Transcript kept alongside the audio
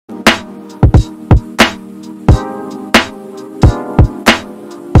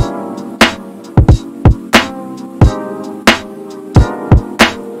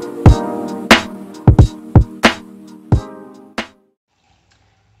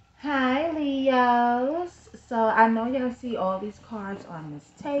Hi, Leos. So I know y'all see all these cards on this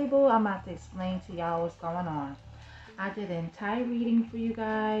table. I'm about to explain to y'all what's going on. I did an entire reading for you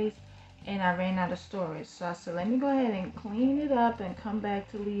guys and I ran out of storage. So I said, let me go ahead and clean it up and come back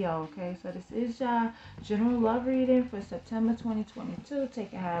to Leo. Okay, so this is y'all general love reading for September 2022.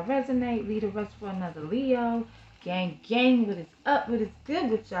 Take it how it resonate. Lead the rest for another Leo. Gang, gang, what is up? What is good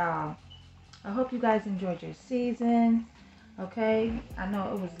with y'all? I hope you guys enjoyed your season. Okay, I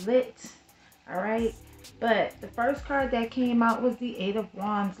know it was lit. All right, but the first card that came out was the Eight of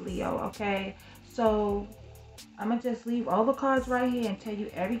Wands, Leo. Okay, so I'm gonna just leave all the cards right here and tell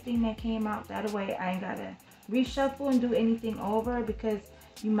you everything that came out. That way I ain't gotta reshuffle and do anything over because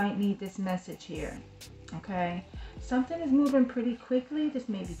you might need this message here. Okay, something is moving pretty quickly. This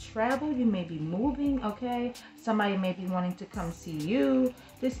may be travel. You may be moving. Okay, somebody may be wanting to come see you.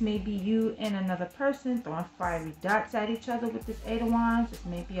 This may be you and another person throwing fiery darts at each other with this Eight of Wands. This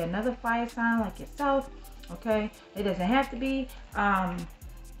may be another fire sign like yourself. Okay, it doesn't have to be.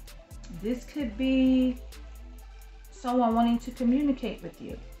 This could be someone wanting to communicate with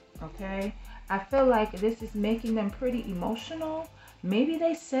you. Okay, I feel like this is making them pretty emotional. Maybe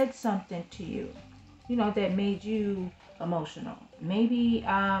they said something to you, you know, that made you emotional. Maybe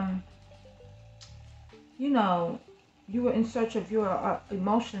you know, you were in search of your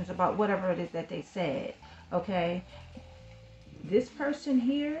emotions about whatever it is that they said. Okay, this person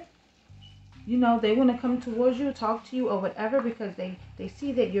here, you know, they want to come towards you, talk to you or whatever because they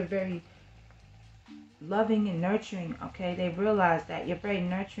see that you're very loving and nurturing. Okay, they realize that you're very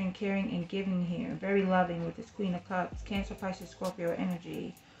nurturing, caring, and giving here. Very loving with this Queen of Cups, Cancer, Pisces, Scorpio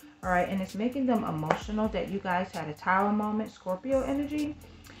energy. All right, and it's making them emotional that you guys had a Tower moment, Scorpio energy.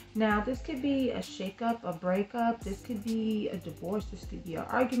 Now, this could be a shakeup, a breakup. This could be a divorce. This could be an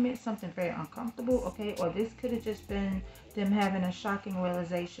argument, something very uncomfortable. Okay, or this could have just been them having a shocking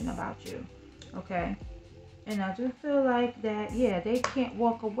realization about you. Okay. And I do feel like that, yeah, they can't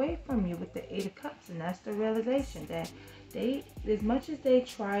walk away from you with the Eight of Cups. And that's the realization that they, as much as they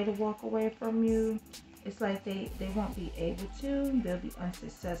try to walk away from you, it's like they won't be able to. They'll be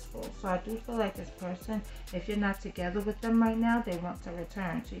unsuccessful. So I do feel like this person, if you're not together with them right now, they want to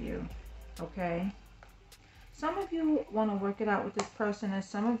return to you. Okay? Some of you want to work it out with this person and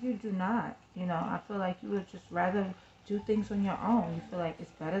some of you do not. You know, I feel like you would just rather do things on your own. You feel like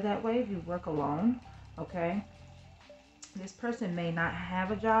it's better that way if you work alone. Okay, this person may not have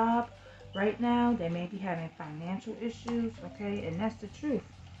a job right now. They may be having financial issues. Okay, and that's the truth.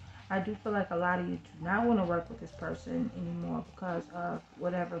 I do feel like a lot of you do not want to work with this person anymore because of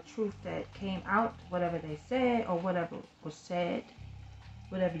whatever truth that came out, whatever they said or whatever was said,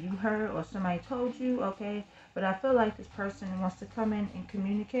 whatever you heard or somebody told you. Okay, but I feel like this person wants to come in and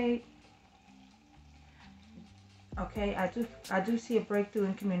communicate. Okay, I do see a breakthrough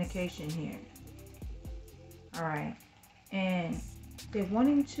in communication here. All right, and they're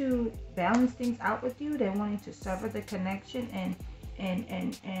wanting to balance things out with you. They're wanting to sever the connection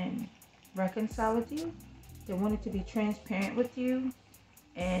and reconcile with you. They wanting to be transparent with you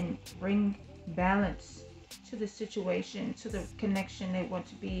and bring balance to the situation, to the connection. They want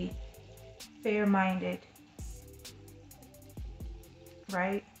to be fair-minded,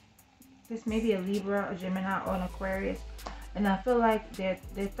 right? This may be a Libra, a Gemini, or an Aquarius. And I feel like their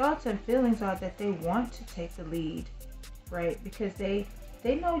thoughts and feelings are that they want to take the lead, right? Because they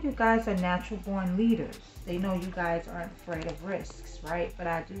know you guys are natural born leaders. They know you guys aren't afraid of risks, right? But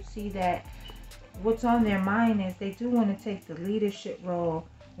I do see that what's on their mind is they do want to take the leadership role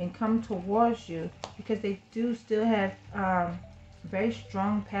and come towards you because they do still have very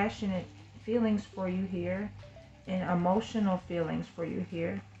strong, passionate feelings for you here and emotional feelings for you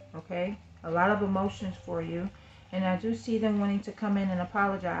here, okay? A lot of emotions for you. And I do see them wanting to come in and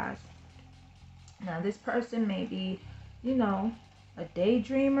apologize. Now, this person may be, you know, a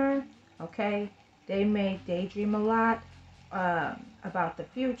daydreamer, okay? They may daydream a lot about the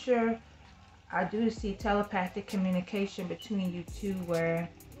future. I do see telepathic communication between you two where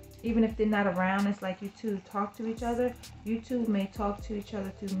even if they're not around, it's like you two talk to each other. You two may talk to each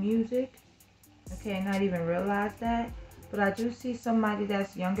other through music, okay, and not even realize that. But I do see somebody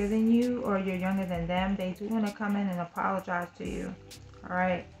that's younger than you or you're younger than them. They do want to come in and apologize to you. All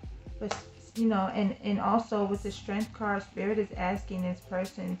right. But, you know, and also with the strength card, Spirit is asking this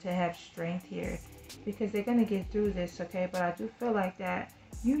person to have strength here because they're going to get through this, okay? But I do feel like that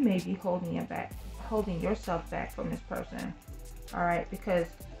you may be holding yourself back from this person. All right. Because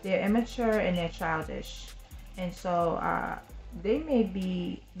they're immature and they're childish. And so they may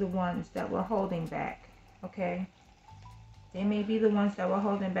be the ones that were holding back, okay? They may be the ones that were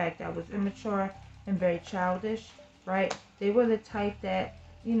holding back, that was immature and very childish, right? They were the type that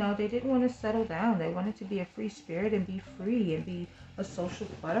You know, they didn't want to settle down. They wanted to be a free spirit and be free and be a social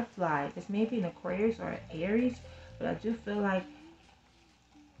butterfly. This may be an Aquarius or an Aries, but I do feel like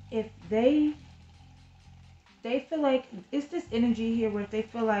if they feel like it's this energy here where they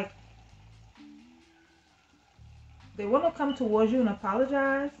feel like they want to come towards you and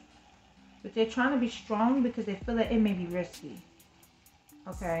apologize, but they're trying to be strong because they feel that it may be risky.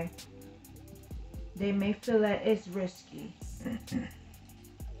 Okay? They may feel that it's risky.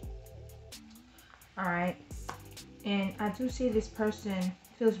 Alright? And I do see this person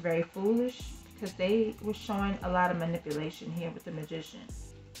feels very foolish because they were showing a lot of manipulation here with the Magician.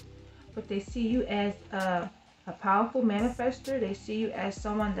 But they see you as a powerful manifester. They see you as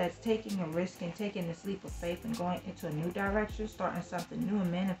someone that's taking a risk and taking this leap of faith and going into a new direction, starting something new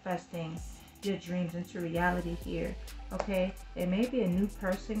and manifesting your dreams into reality here. Okay, there may be a new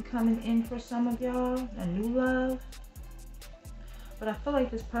person coming in for some of y'all, a new love. But I feel like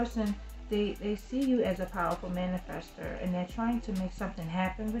this person, they see you as a powerful manifester and they're trying to make something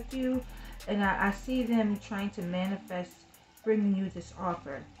happen with you. And I see them trying to manifest bringing you this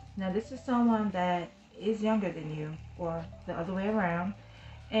offer. Now this is someone that is younger than you, or the other way around,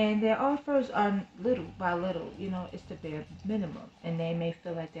 and their offers are little by little, you know, it's the bare minimum, and they may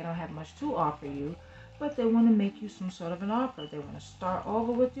feel like they don't have much to offer you, but they want to make you some sort of an offer. They want to start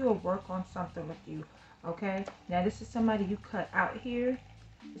over with you or work on something with you. Okay, now this is somebody you cut out here.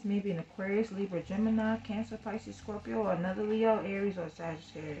 This may be an Aquarius, Libra, Gemini, Cancer, Pisces, Scorpio, or another Leo, Aries, or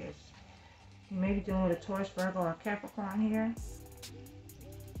Sagittarius. You may be dealing with a Taurus, Virgo, or Capricorn here.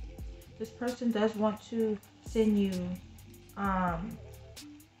 This person does want to send you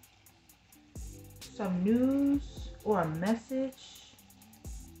some news or a message,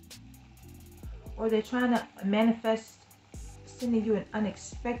 or they're trying to manifest sending you an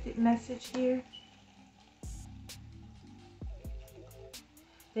unexpected message here.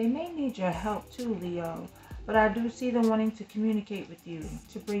 They may need your help too, Leo, but I do see them wanting to communicate with you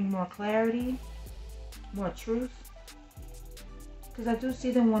to bring more clarity, more truth. Because I do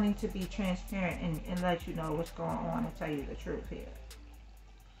see them wanting to be transparent and let you know what's going on and tell you the truth here.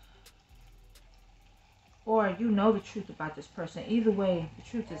 Or you know the truth about this person. Either way, the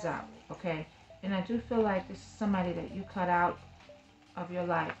truth is out, okay? And I do feel like this is somebody that you cut out of your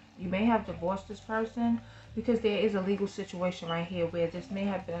life. You may have divorced this person because there is a legal situation right here where this may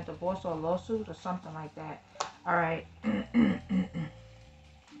have been a divorce or a lawsuit or something like that. All right.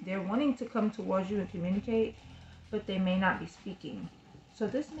 They're wanting to come towards you and communicate, but they may not be speaking. So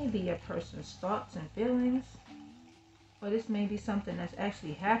this may be your person's thoughts and feelings, or this may be something that's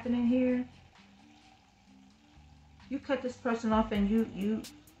actually happening here. You cut this person off and you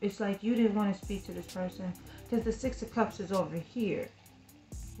it's like you didn't want to speak to this person because the Six of Cups is over here,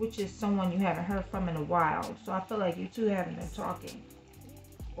 which is someone you haven't heard from in a while. So I feel like you two haven't been talking,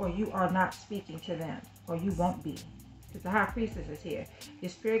 or you are not speaking to them, or you won't be, because the High Priestess is here. Your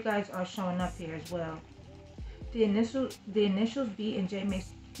spirit guides are showing up here as well. The initials B and J may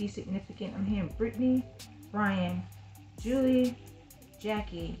be significant. I'm hearing Brittany, Brian, Julie,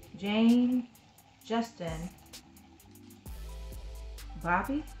 Jackie, Jane, Justin,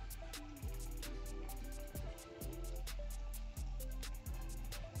 Bobby,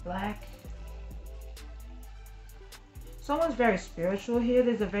 Black. Someone's very spiritual here.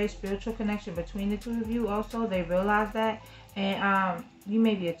 There's a very spiritual connection between the two of you also. They realize that. And you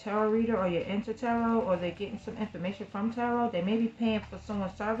may be a tarot reader, or you're into tarot, or they're getting some information from tarot. They may be paying for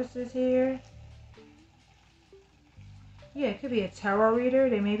someone's services here. Yeah, it could be a tarot reader.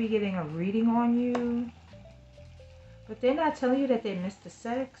 They may be getting a reading on you. But they're not telling you that they missed the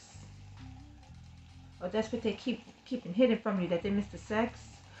sex. Or that's what they keeping hidden from you, that they missed the sex.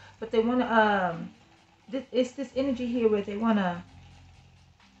 But they want to, it's this energy here where they want to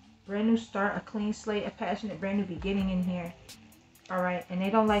brand new start, a clean slate, a passionate brand new beginning in here. All right. And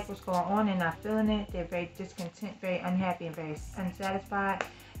they don't like what's going on. They're not feeling it. They're very discontent, very unhappy, and very unsatisfied.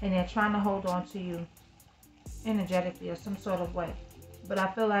 And they're trying to hold on to you energetically or some sort of way. But I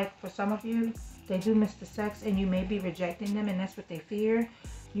feel like for some of you, they do miss the sex, and you may be rejecting them, and that's what they fear.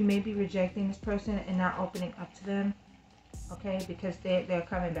 You may be rejecting this person and not opening up to them, okay? Because they're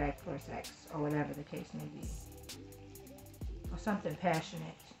coming back for sex, or whatever the case may be. Or something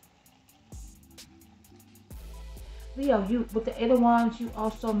passionate. Leo, you with the Eight of Wands, you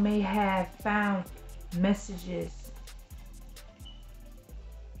also may have found messages.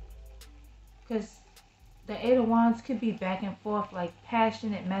 Because the Eight of Wands could be back and forth, like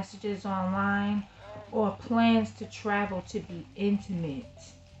passionate messages online, or plans to travel to be intimate.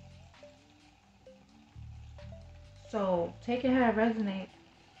 So take it how it resonates.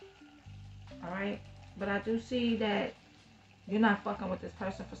 Alright? But I do see that You're not fucking with this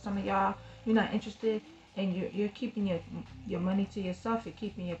person. For some of y'all, you're not interested, and you're keeping your money to yourself. You're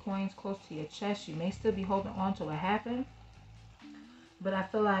keeping your coins close to your chest. You may still be holding on to what happened, but I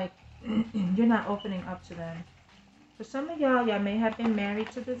feel like you're not opening up to them. For some of y'all, y'all may have been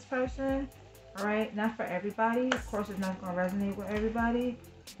married to this person. All right, not for everybody. Of course, it's not going to resonate with everybody.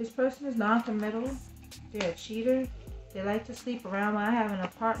 This person is non-committal. They're a cheater. They like to sleep around while having a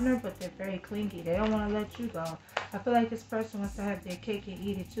partner, but they're very clingy. They don't want to let you go. I feel like this person wants to have their cake and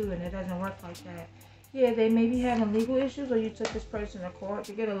eat it too, and it doesn't work like that. Yeah, they may be having legal issues, or you took this person to court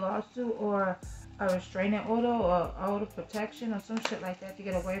to get a lawsuit or a restraining order or order of protection or some shit like that to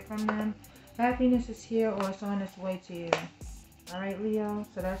get away from them. Happiness is here, or it's on its way to you. All right, Leo.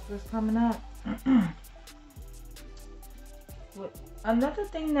 So that's what's coming up. Another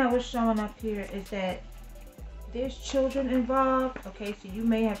thing that was showing up here is that there's children involved. Okay, so you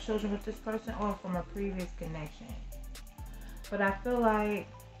may have children with this person or from a previous connection. But I feel like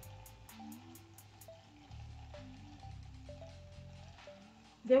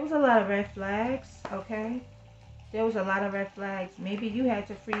there was a lot of red flags. Okay, there was a lot of red flags. Maybe you had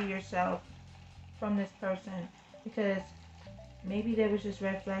to free yourself from this person because maybe there was just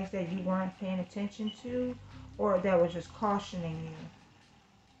red flags that you weren't paying attention to, or that was just cautioning you.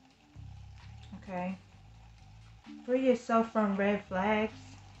 Okay, free yourself from red flags.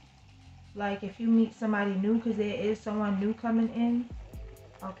 Like if you meet somebody new, because there is someone new coming in,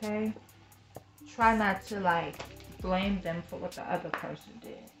 okay, try not to like blame them for what the other person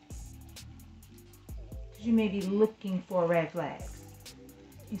did, because you may be looking for red flags.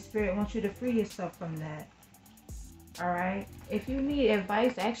 And Spirit wants you to free yourself from that. Alright, if you need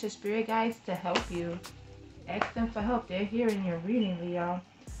advice, ask your spirit guides to help you. Ask them for help. They're here in your reading, Leo.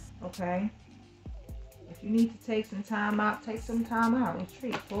 Okay, if you need to take some time out, take some time out.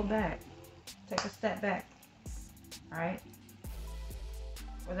 Retreat, pull back, take a step back. Alright,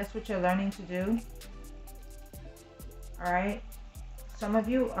 well, that's what you're learning to do. Alright, some of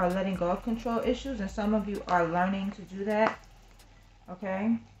you are letting go of control issues, and some of you are learning to do that.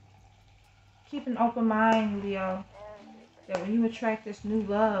 Okay, keep an open mind, Leo, that when you attract this new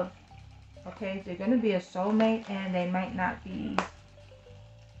love, okay, they're going to be a soulmate, and they might not be,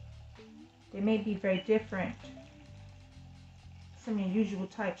 they may be very different from your usual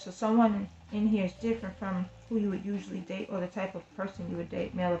type. So someone in here is different from who you would usually date, or the type of person you would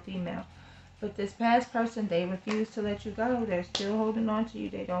date, male or female. But this past person, they refuse to let you go. They're still holding on to you.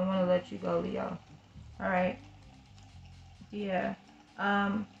 They don't want to let you go, Leo. Alright. Yeah.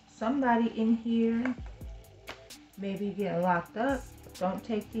 Somebody in here may be getting locked up. Don't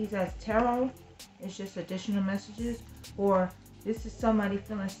take these as tarot. It's just additional messages. Or this is somebody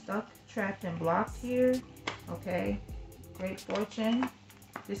feeling stuck, trapped, and blocked here. Okay. Great fortune.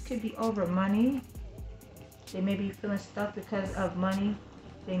 This could be over money. They may be feeling stuck because of money.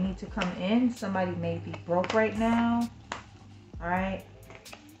 They need to come in. Somebody may be broke right now. Alright.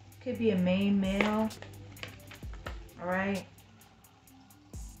 Could be a main male. Alright.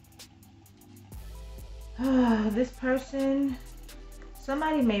 This person,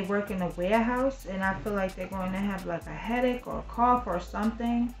 somebody may work in a warehouse, and I feel like they're going to have like a headache or a cough or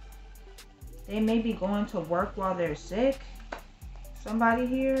something. They may be going to work while they're sick. Somebody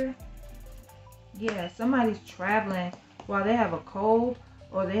here. Yeah, somebody's traveling while they have a cold,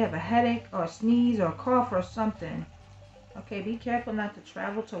 or they have a headache or a sneeze or a cough or something. Okay, be careful not to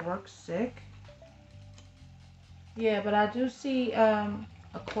travel to work sick. Yeah, but I do see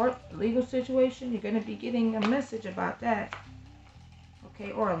a court legal situation. You're going to be getting a message about that.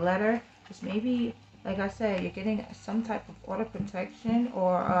 Okay, or a letter. Just maybe, like I said, you're getting some type of order protection,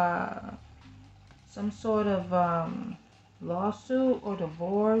 or some sort of lawsuit or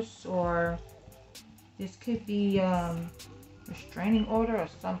divorce, or this could be restraining order or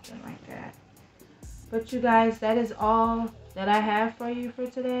something like that. But you guys, that is all that I have for you for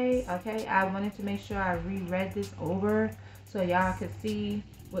today. Okay, I wanted to make sure I reread this over so y'all could see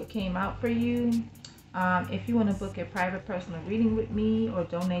what came out for you. If you want to book a private personal reading with me or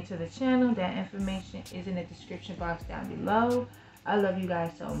donate to the channel, that information is in the description box down below. I love you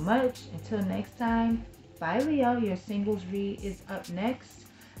guys so much. Until next time, bye, Leo. Your singles read is up next,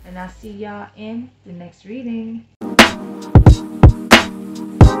 and I'll see y'all in the next reading.